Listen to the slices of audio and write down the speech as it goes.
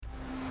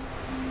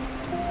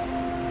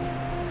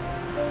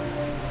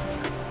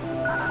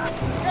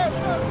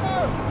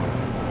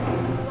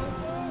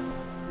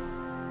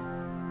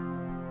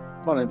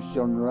My name's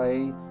John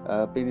Ray.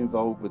 Been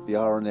involved with the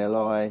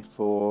RNLI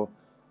for,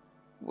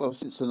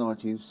 since the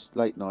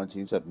late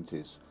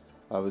 1970s.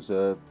 I was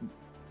a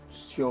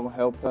shore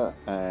helper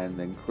and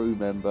then crew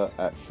member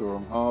at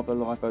Shoreham Harbour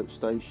lifeboat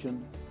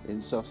station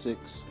in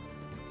Sussex.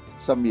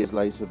 Some years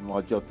later, my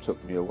job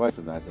took me away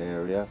from that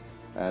area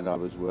and I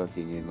was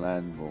working in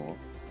Landmore.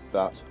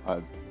 But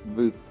I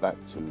moved back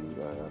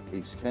to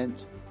East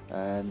Kent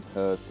and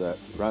heard that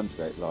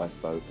Ramsgate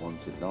Lifeboat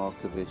wanted an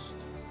archivist,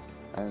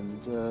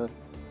 and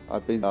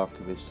I've been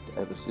archivist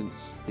ever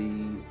since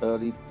the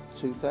early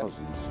 2000s.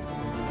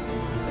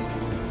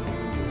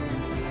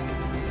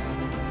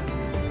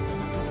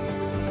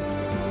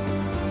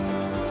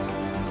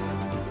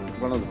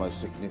 One of the most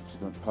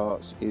significant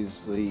parts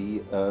is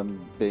the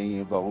being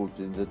involved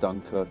in the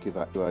Dunkirk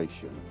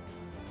evacuation.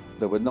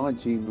 There were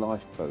 19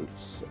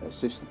 lifeboats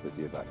assisted with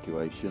the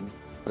evacuation,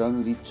 but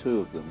only 2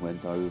 of them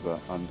went over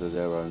under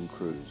their own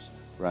crews,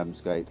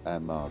 Ramsgate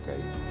and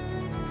Margate.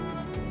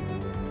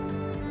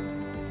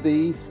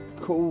 The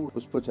call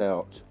was put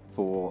out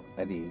for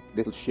any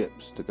little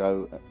ships to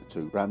go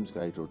to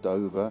Ramsgate or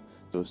Dover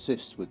to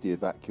assist with the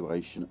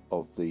evacuation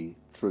of the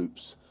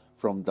troops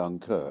from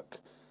Dunkirk.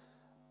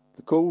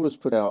 The call was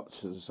put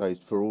out, as I say,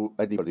 for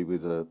anybody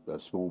with a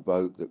small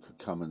boat that could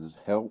come and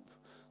help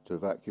to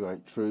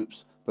evacuate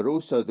troops, but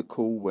also the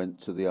call went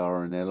to the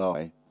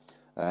RNLI,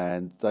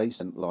 and they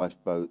sent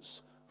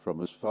lifeboats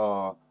from as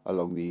far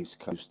along the east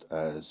coast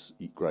as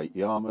Great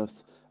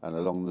Yarmouth and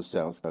along the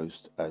south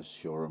coast as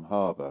Shoreham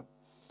Harbour.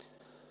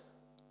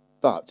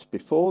 But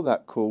before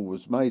that call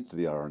was made to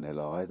the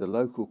RNLI, the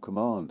local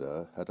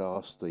commander had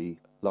asked the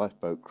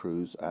lifeboat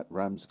crews at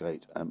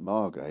Ramsgate and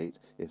Margate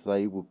if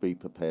they would be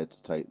prepared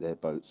to take their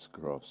boats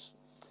across.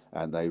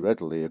 And they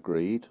readily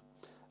agreed,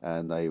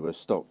 and they were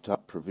stocked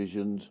up,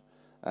 provisioned,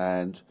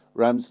 and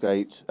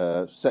Ramsgate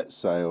set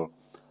sail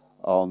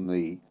on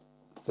the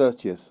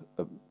 30th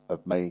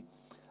of May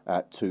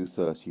at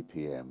 2:30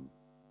 p.m.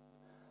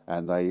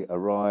 And they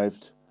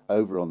arrived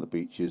over on the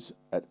beaches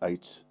at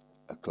 8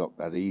 o'clock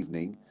that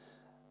evening.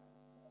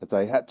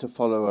 They had to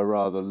follow a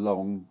rather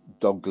long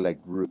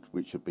dog-leg route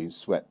which had been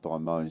swept by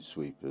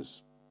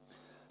minesweepers.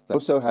 They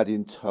also had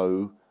in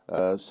tow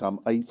some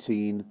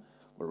 18,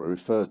 what are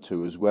referred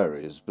to as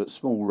wherries, but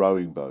small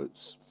rowing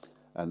boats.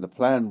 And the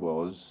plan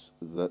was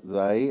that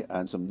they,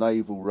 and some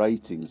naval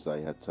ratings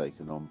they had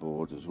taken on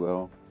board as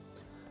well,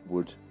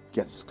 would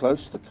get as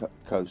close to the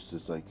coast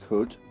as they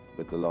could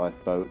with the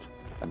lifeboat,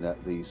 and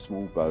that these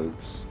small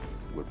boats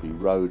would be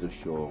rowed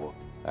ashore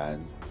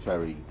and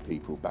ferry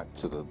people back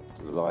to the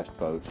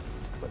lifeboat.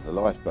 When the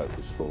lifeboat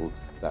was full,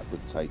 that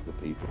would take the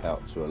people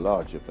out to a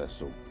larger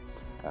vessel,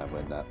 and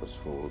when that was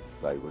full,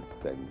 they would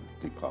then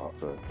depart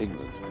for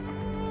England.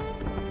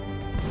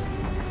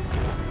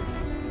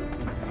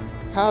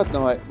 Howard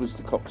Knight was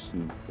the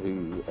coxswain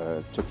who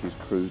took his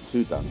crew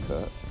to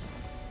Dunkirk.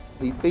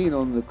 He'd been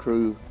on the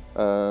crew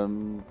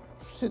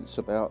since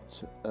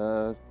about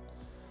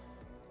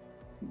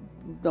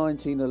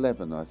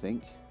 1911, I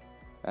think,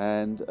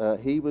 and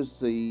he was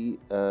the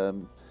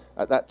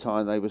at that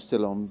time they were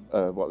still on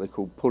what they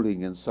called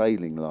pulling and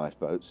sailing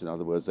lifeboats. In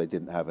other words, they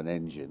didn't have an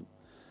engine,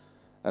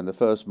 and the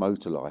first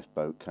motor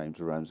lifeboat came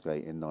to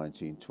Ramsgate in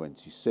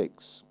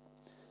 1926,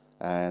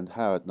 and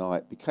Howard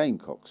Knight became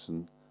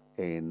coxswain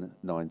in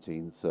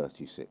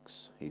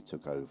 1936. He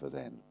took over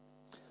then.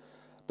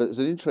 But there's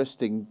an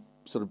interesting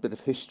sort of bit of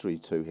history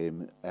to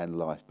him and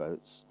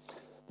lifeboats.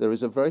 There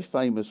is a very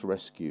famous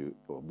rescue,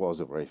 or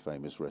was a very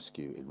famous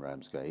rescue in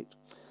Ramsgate,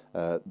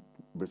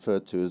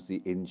 referred to as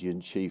the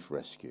Indian Chief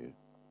Rescue.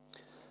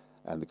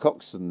 And the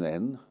coxswain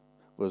then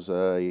was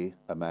a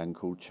man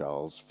called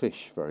Charles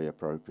Fish, very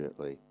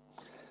appropriately.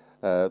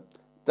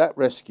 That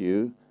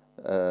rescue,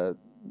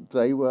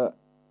 they were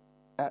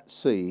at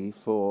sea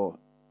for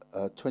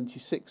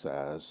 26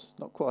 hours,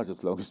 not quite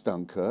as long as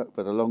Dunkirk,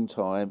 but a long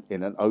time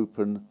in an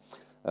open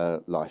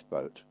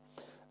lifeboat.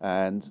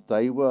 And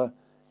they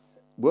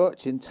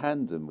worked in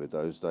tandem with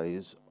those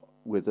days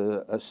with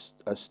a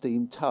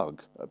steam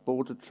tug, a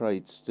border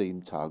trade steam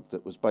tug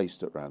that was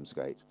based at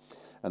Ramsgate.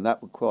 And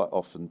that would quite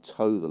often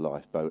tow the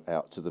lifeboat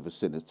out to the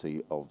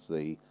vicinity of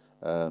the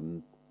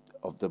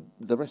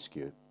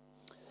rescue.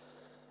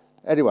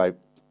 Anyway,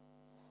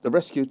 the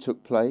rescue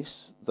took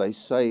place. They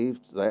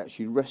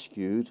actually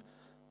rescued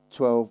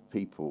 12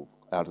 people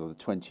out of the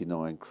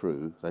 29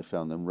 crew. They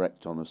found them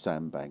wrecked on a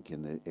sandbank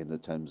in the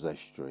Thames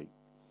estuary,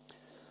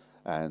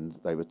 and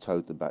they were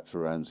towed them back to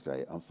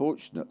Ramsgate.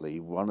 Unfortunately,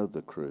 one of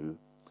the crew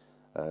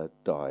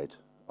died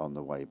on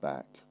the way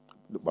back.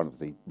 One of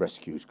the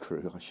rescued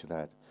crew, I should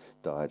add,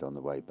 died on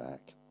the way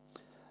back,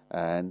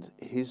 and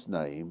his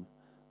name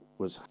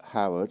was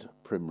Howard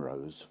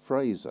Primrose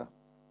Fraser.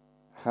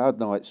 Howard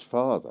Knight's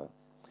father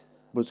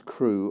was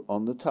crew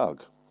on the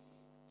tug,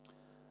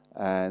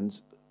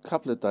 and a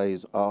couple of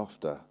days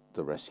after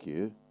the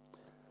rescue,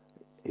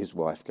 his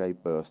wife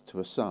gave birth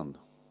to a son,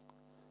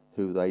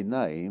 who they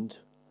named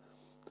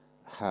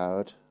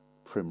Howard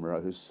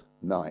Primrose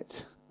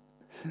Knight.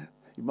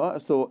 You might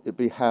have thought it'd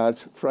be Howard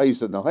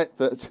Fraser Night,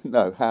 but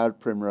no, Howard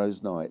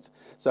Primrose Night.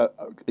 So,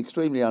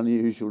 extremely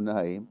unusual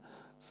name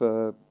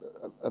for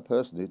a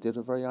person who did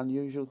a very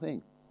unusual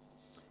thing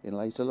in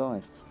later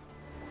life.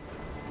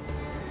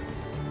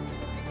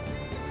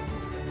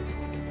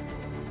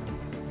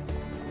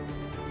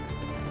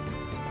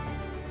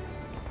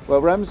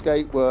 Well,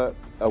 Ramsgate were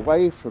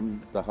away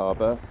from the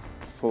harbour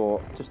for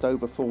just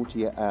over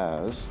 40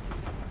 hours,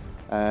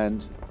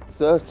 and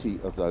 30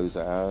 of those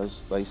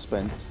hours they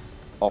spent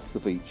off the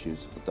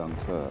beaches of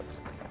Dunkirk.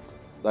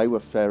 They were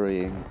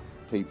ferrying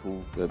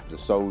people, the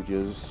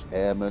soldiers,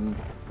 airmen,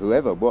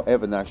 whoever,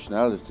 whatever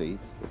nationality.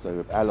 If they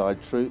were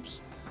Allied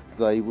troops,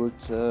 they would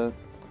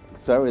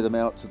ferry them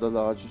out to the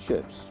larger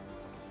ships.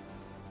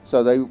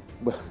 So they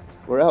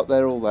were out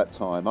there all that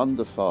time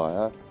under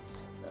fire,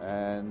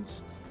 and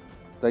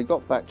they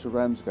got back to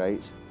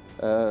Ramsgate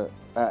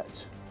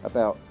at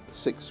about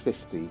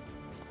 6:50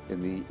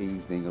 in the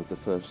evening of the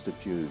 1st of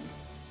June.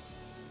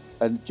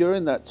 And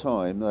during that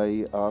time,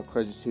 they are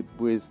credited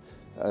with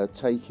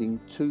taking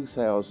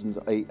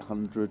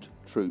 2,800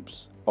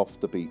 troops off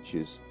the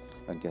beaches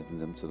and getting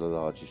them to the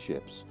larger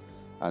ships.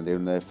 And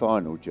in their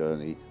final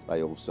journey,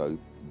 they also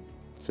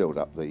filled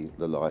up the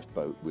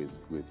lifeboat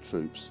with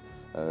troops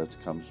to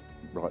come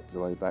right the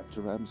way back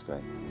to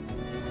Ramsgate.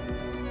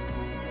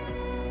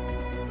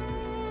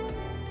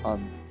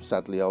 I'm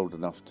sadly old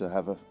enough to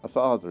have a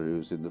father who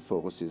was in the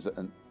forces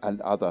and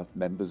other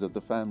members of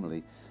the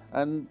family.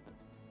 And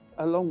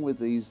along with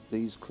these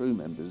crew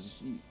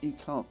members, you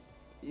can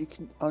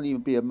only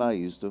be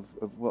amazed of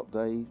what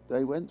they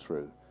went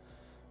through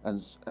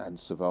and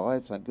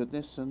survived, thank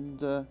goodness.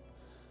 And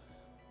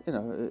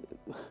you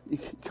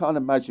can't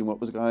imagine what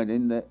was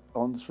going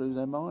on through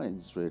their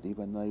minds really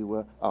when they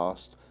were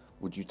asked,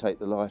 "Would you take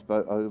the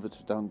lifeboat over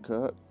to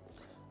Dunkirk?"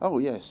 "Oh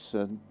yes,"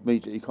 and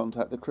immediately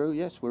contact the crew.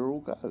 "Yes, we'll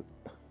all go."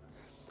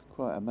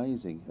 Quite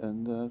amazing,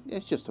 and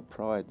it's just a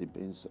pride in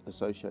being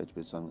associated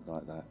with something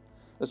like that,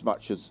 as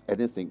much as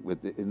anything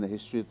in the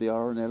history of the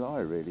RNLI,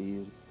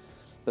 really.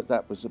 But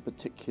that was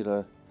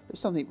it's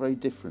something very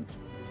different.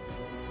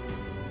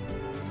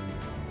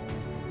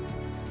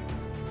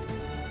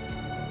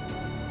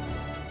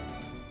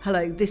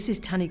 Hello, this is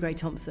Tanny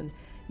Gray-Thompson.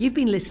 You've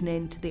been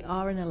listening to the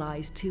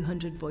RNLI's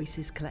 200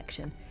 Voices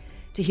collection.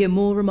 To hear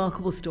more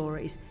remarkable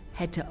stories,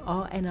 head to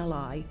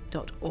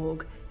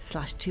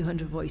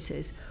rnli.org/200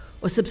 voices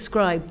or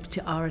subscribe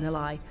to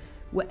RNLI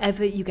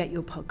wherever you get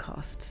your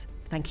podcasts.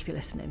 Thank you for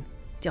listening.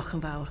 Diolch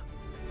yn fawr.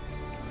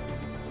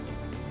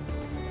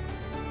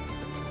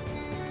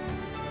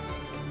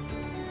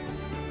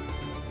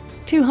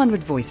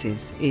 "200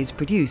 Voices" is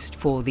produced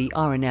for the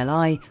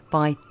RNLI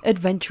by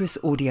Adventurous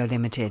Audio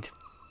Limited.